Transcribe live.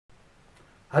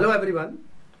Hello everyone.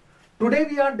 Today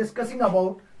we are discussing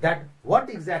about that what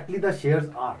exactly the shares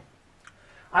are.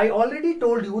 I already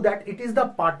told you that it is the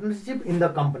partnership in the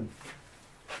company.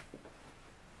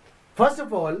 First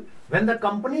of all, when the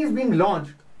company is being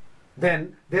launched,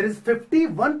 then there is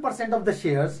 51% of the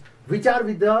shares which are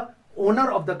with the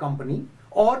owner of the company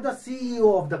or the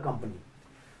CEO of the company.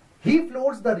 He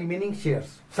floats the remaining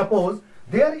shares. Suppose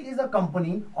there is a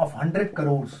company of 100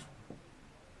 crores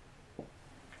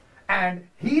and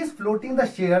he is floating the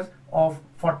shares of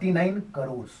 49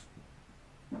 crores.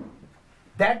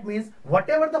 That means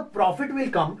whatever the profit will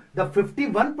come, the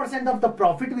 51% of the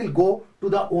profit will go to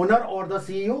the owner or the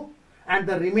CEO, and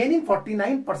the remaining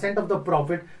 49% of the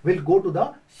profit will go to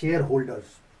the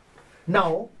shareholders.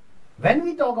 Now, when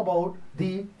we talk about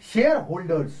the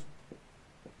shareholders,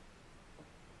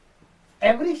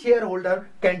 every shareholder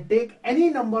can take any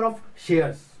number of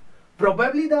shares.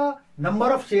 Probably the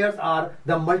number of shares are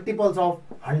the multiples of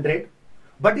 100,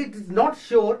 but it is not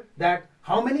sure that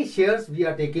how many shares we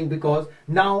are taking, because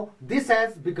now this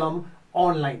has become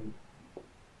online.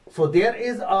 So there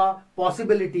is a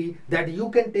possibility that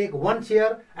you can take one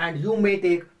share and you may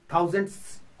take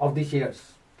thousands of the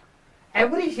shares.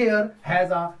 Every share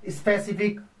has a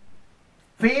specific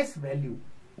face value.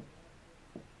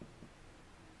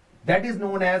 That is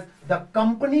known as the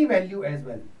company value as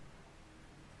well.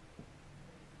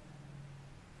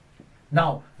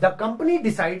 Now, the company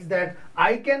decides that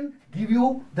I can give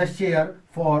you the share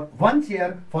for one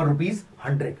share for rupees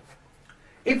 100.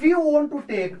 If you want to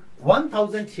take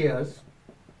 1000 shares,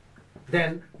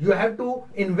 then you have to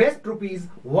invest rupees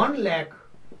 1 lakh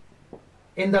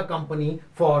in the company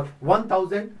for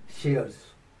 1000 shares.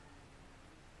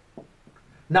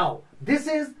 Now, this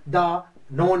is the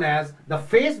known as the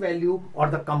face value or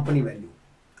the company value.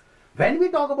 When we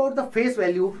talk about the face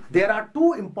value, there are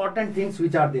two important things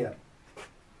which are there.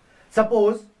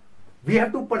 Suppose we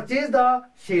have to purchase the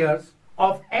shares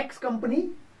of X company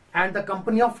and the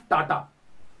company of Tata.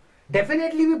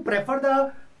 Definitely we prefer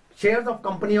the shares of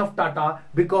company of Tata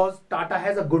because Tata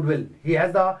has a goodwill. He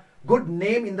has a good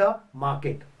name in the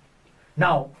market.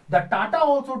 Now, the Tata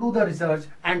also do the research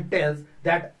and tells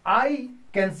that I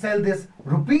can sell this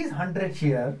rupees 100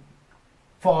 share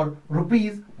for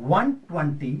rupees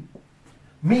 120,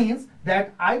 means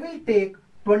that I will take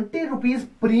 20 rupees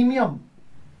premium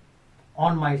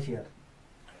on my share.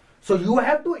 So you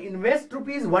have to invest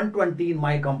rupees 120 in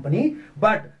my company,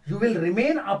 but you will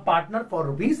remain a partner for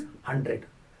rupees 100.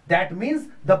 That means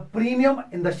the premium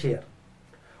in the share.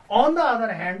 On the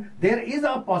other hand, there is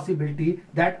a possibility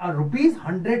that a rupees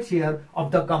 100 share of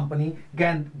the company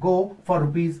can go for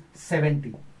rupees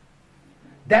 70.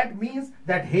 That means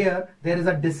that here there is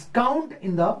a discount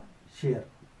in the share.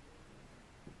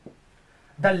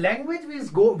 The language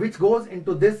which goes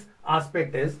into this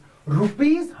aspect is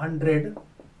rupees 100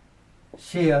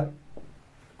 share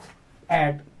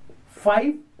at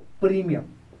 5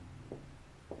 premium.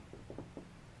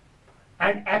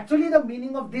 And actually the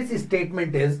meaning of this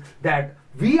statement is that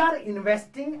we are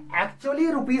investing actually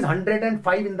rupees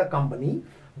 105 in the company,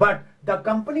 but the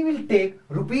company will take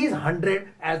rupees 100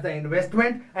 as the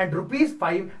investment and rupees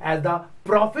 5 as the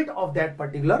profit of that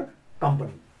particular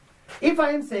company. If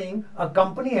I am saying a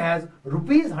company has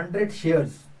rupees 100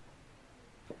 shares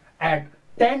at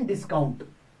 10 discount,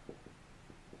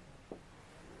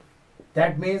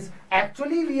 that means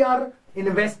actually we are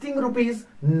investing rupees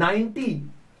 90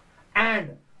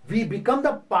 and we become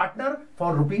the partner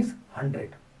for rupees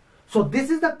 100. So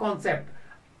this is the concept.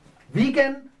 We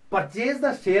can purchase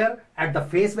the share at the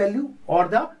face value or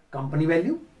the company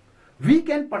value. We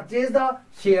can purchase the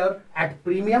share at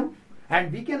premium,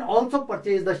 and we can also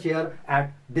purchase the share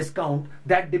at discount.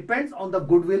 That depends on the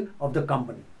goodwill of the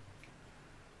company.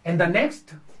 In the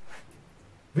next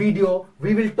video,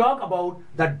 we will talk about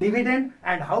the dividend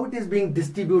and how it is being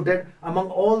distributed among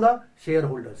all the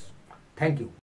shareholders. Thank you.